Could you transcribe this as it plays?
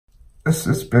This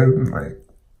has been like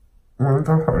one of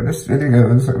the hardest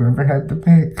videos I've ever had to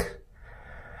make.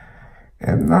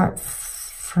 And not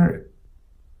for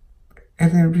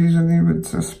any reason you would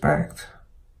suspect.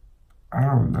 I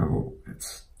don't know.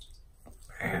 It's,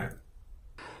 man.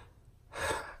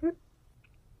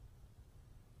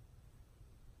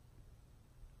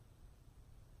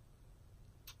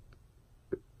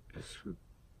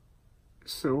 It's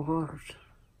so hard.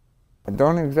 I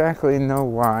don't exactly know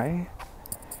why.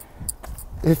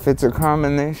 If it's a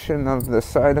combination of the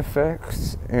side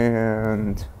effects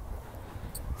and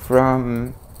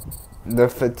from the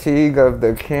fatigue of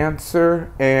the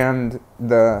cancer and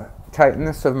the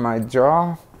tightness of my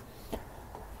jaw,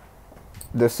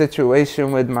 the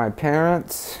situation with my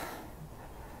parents,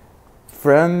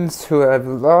 friends who I've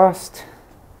lost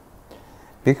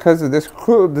because of this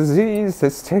cruel disease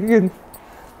that's taken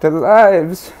their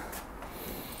lives.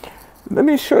 Let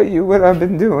me show you what I've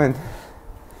been doing.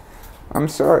 I'm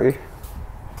sorry.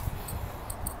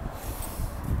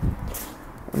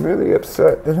 I'm really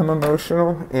upset that I'm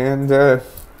emotional, and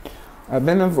I've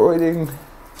been avoiding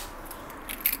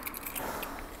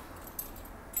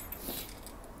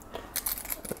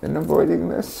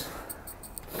this.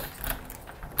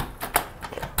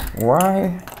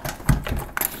 Why?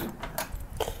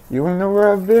 You wanna know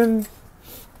where I've been?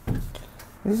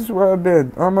 This is where I've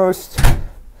been. Almost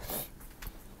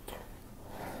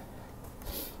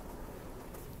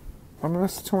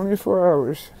 24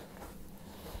 hours.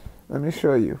 Let me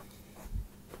show you.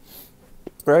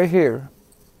 Right here.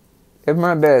 In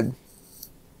my bed.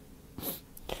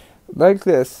 Like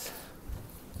this.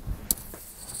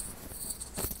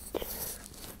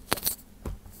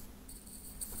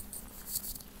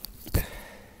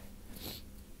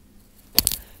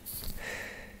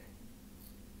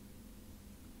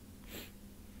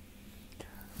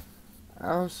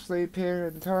 I'll sleep here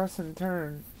and toss and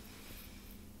turn,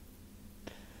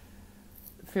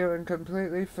 feeling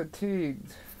completely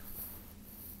fatigued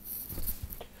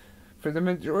for the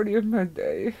majority of my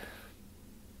day.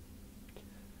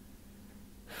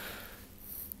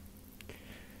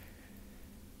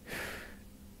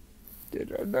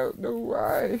 Did I not know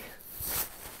why?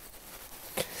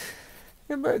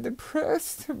 Am I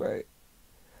depressed? Am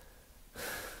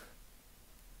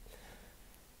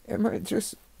I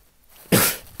just...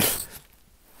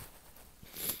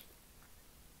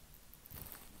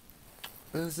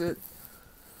 Is it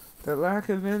the lack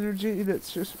of energy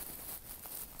that's just...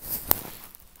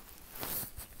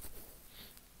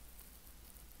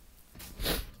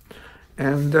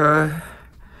 And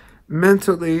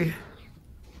mentally,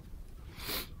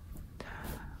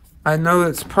 I know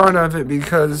it's part of it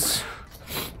because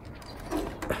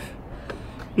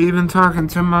even talking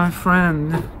to my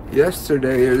friend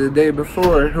yesterday or the day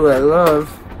before, who I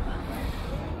love,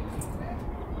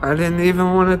 I didn't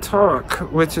even want to talk,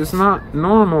 which is not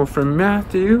normal for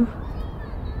Matthew.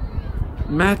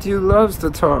 Matthew loves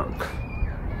to talk.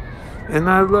 And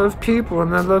I love people,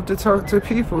 and I love to talk to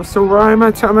people. So why am I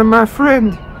telling my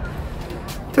friend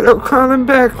that I'll call him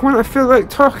back when I feel like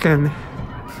talking?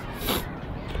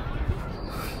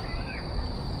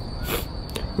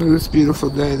 Look at this beautiful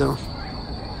day, though.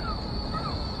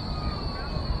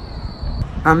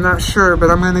 I'm not sure,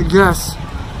 but I'm going to guess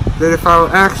that if I'll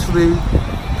actually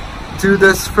do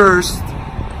this first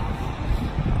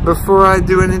before I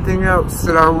do anything else,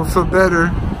 that I will feel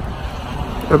better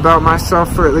about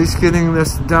myself for at least getting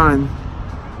this done.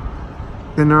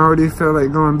 And I already feel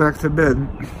like going back to bed.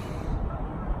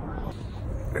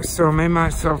 So I made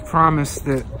myself promise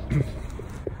that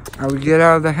I would get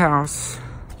out of the house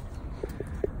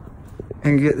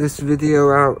and get this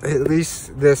video out, at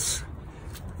least this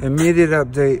immediate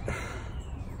update,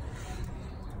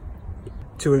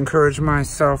 to encourage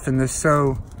myself and to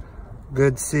sow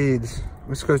good seeds.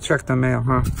 Let's go check the mail,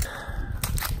 huh?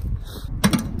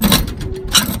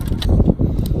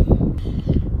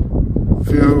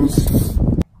 Feels...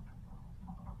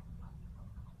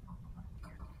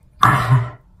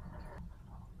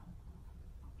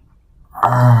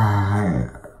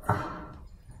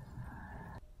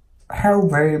 How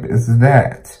lame is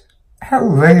that? How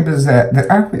lame is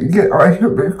that I would get on here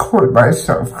and record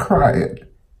myself crying?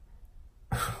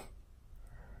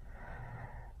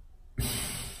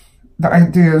 The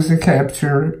idea is to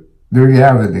capture the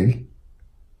reality.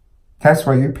 That's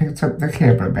why you picked up the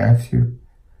camera, Matthew.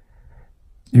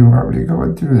 You were already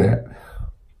going through that.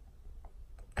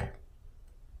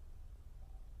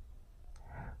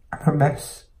 I'm a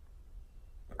mess.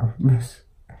 I'm a mess.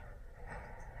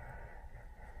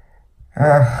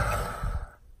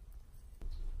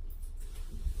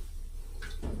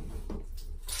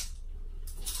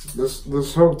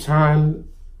 This whole time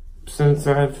since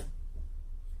I've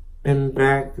been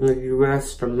back in the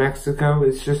US from Mexico.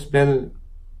 It's just been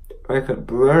like a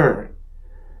blur.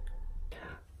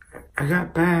 I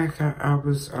got back, I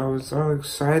was all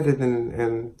excited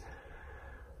and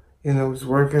you know, was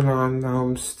working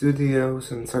on studio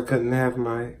since I couldn't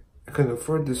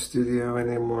afford the studio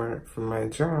anymore for my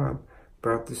job.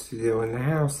 Brought the studio in the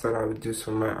house, thought I would do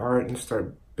some of my art and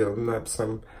start building up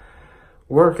some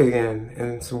work again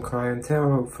and some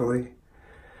clientele, hopefully,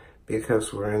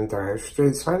 because we're in dire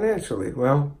straits financially.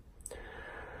 Well,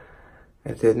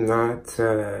 I did not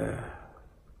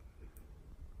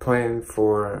plan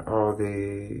for all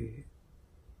the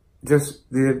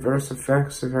adverse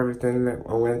effects of everything that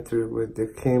I went through with the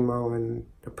chemo and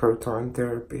the proton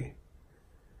therapy,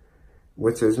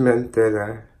 which has meant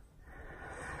that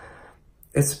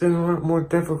it's been a lot more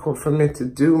difficult for me to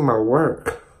do my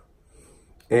work,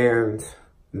 and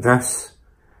thus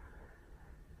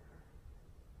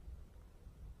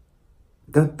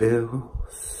the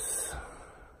bills.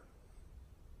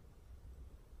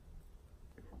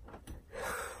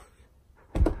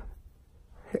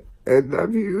 And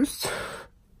I've used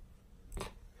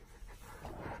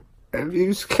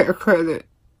Care Credit.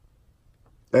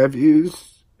 I've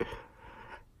used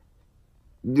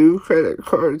new credit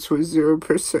cards with 0%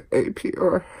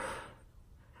 APR.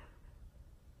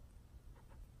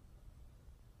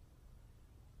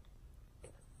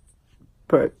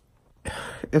 But,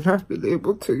 and I've been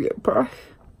able to get by.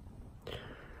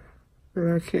 But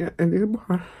I can't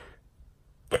anymore.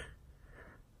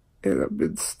 And I've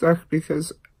been stuck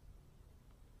because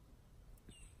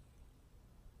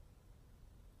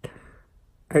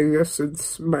I guess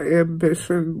since my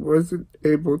ambition wasn't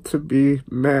able to be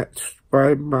matched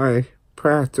by my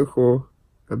practical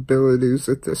abilities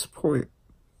at this point,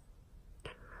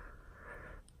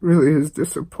 really has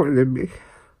disappointed me.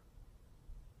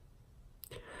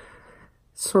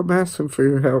 So I'm asking for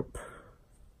your help.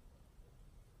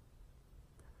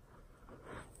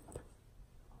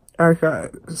 I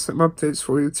got some updates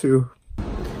for you too.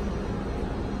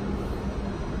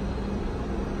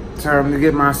 Time to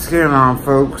get my skin on,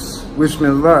 folks. Wish me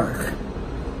luck.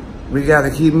 We gotta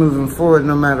keep moving forward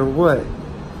no matter what.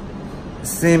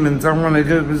 Siemens, I want a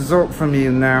good result from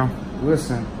you now.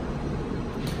 Listen.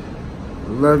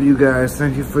 Love you guys.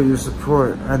 Thank you for your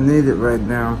support. I need it right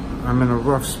now. I'm in a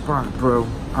rough spot, bro.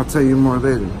 I'll tell you more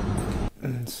later.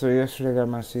 So yesterday I got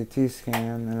my CT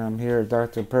scan, and I'm here at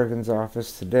Dr. Perkins'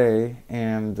 office today,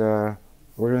 and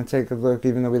we're going to take a look.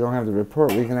 Even though we don't have the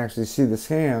report, we can actually see the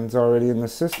scans already in the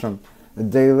system a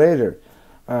day later.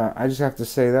 I just have to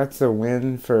say that's a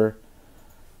win for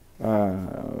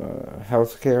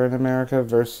healthcare in America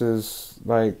versus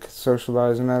like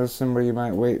socialized medicine where you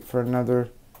might wait for another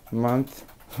month.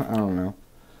 I don't know.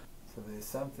 So there's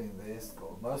something there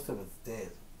still. Most of it's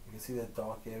dead. You can see that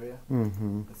dark area?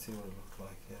 Mm-hmm. Let's see what it looks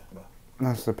like here. Yeah.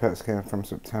 That's the PET scan from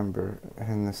September,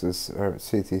 and this is our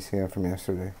CT scan from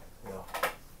yesterday. Yeah.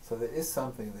 So there is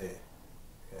something there.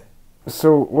 Okay.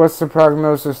 So what's the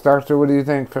prognosis, doctor? What do you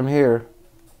think from here?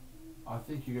 I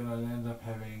think you're going to end up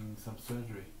having some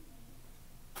surgery.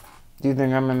 Do you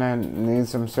think I'm going to need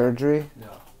some surgery? Yeah.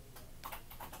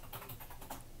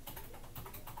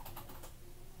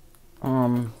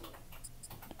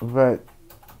 But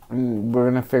we're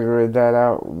going to figure that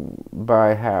out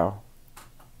by how?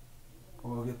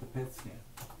 We'll get the PET scan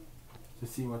to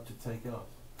see what to take off.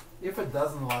 If it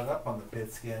doesn't light up on the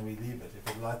PET scan, we leave it.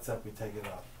 If it lights up, we take it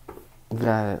off.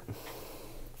 Got it.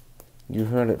 You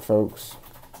heard it, folks.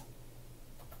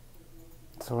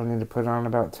 So I need to put on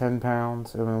about 10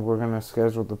 pounds, and then we're going to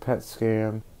schedule the PET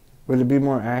scan. Would it be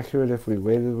more accurate if we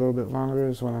waited a little bit longer,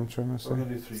 is what I'm trying to say? We're going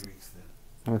to do 3 weeks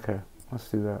then. Okay, let's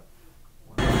do that.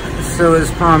 So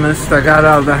as promised, I got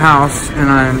out of the house, and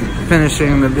I'm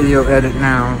finishing the video edit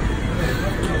now.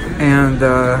 And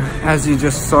as you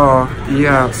just saw,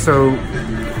 yeah, so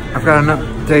I've got an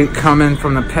update coming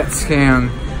from the PET scan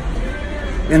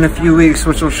in a few weeks,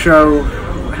 which will show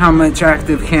how much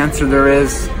active cancer there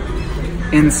is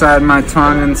inside my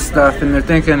tongue and stuff. And they're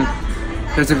thinking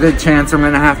there's a good chance I'm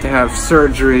going to have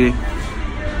surgery.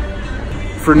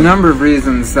 For a number of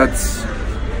reasons, that's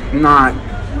not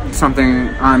something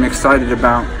I'm excited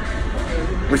about,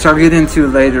 which I'll get into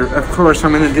later. Of course,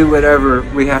 I'm going to do whatever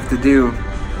we have to do.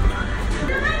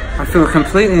 I feel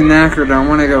completely knackered. I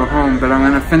want to go home, but I'm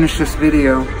going to finish this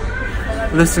video.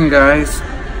 Listen, guys,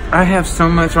 I have so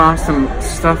much awesome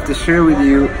stuff to share with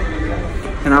you,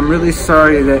 and I'm really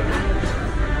sorry that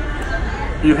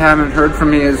you haven't heard from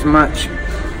me as much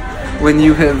when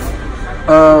you have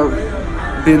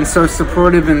been so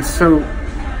supportive and so...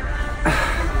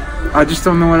 I just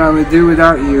don't know what I would do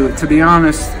without you, to be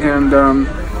honest. And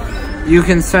You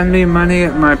can send me money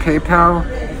at my PayPal.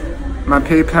 My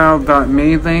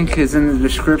PayPal.me link is in the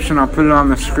description. I'll put it on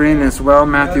the screen as well.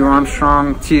 Matthew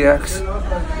Armstrong TX.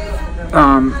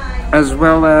 As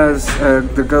well as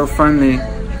the GoFundMe.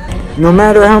 No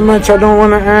matter how much, I don't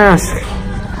want to ask.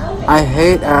 I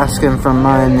hate asking for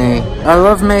money. I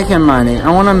love making money. I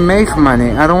want to make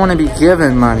money. I don't want to be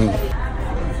given money.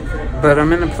 But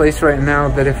I'm in a place right now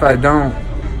that if I don't,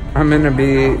 I'm going to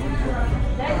be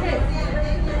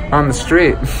on the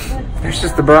street. That's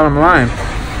just the bottom line.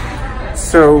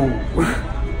 So,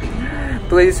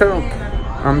 please help.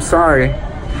 I'm sorry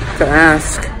to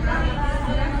ask.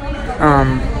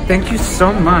 Thank you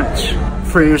so much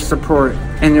for your support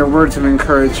and your words of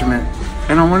encouragement.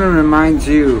 And I want to remind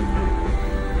you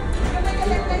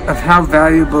of how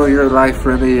valuable your life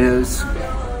really is.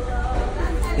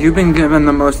 You've been given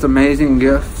the most amazing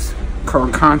gift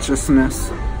called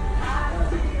consciousness.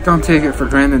 Don't take it for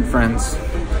granted, friends.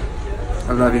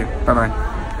 I love you. Bye-bye.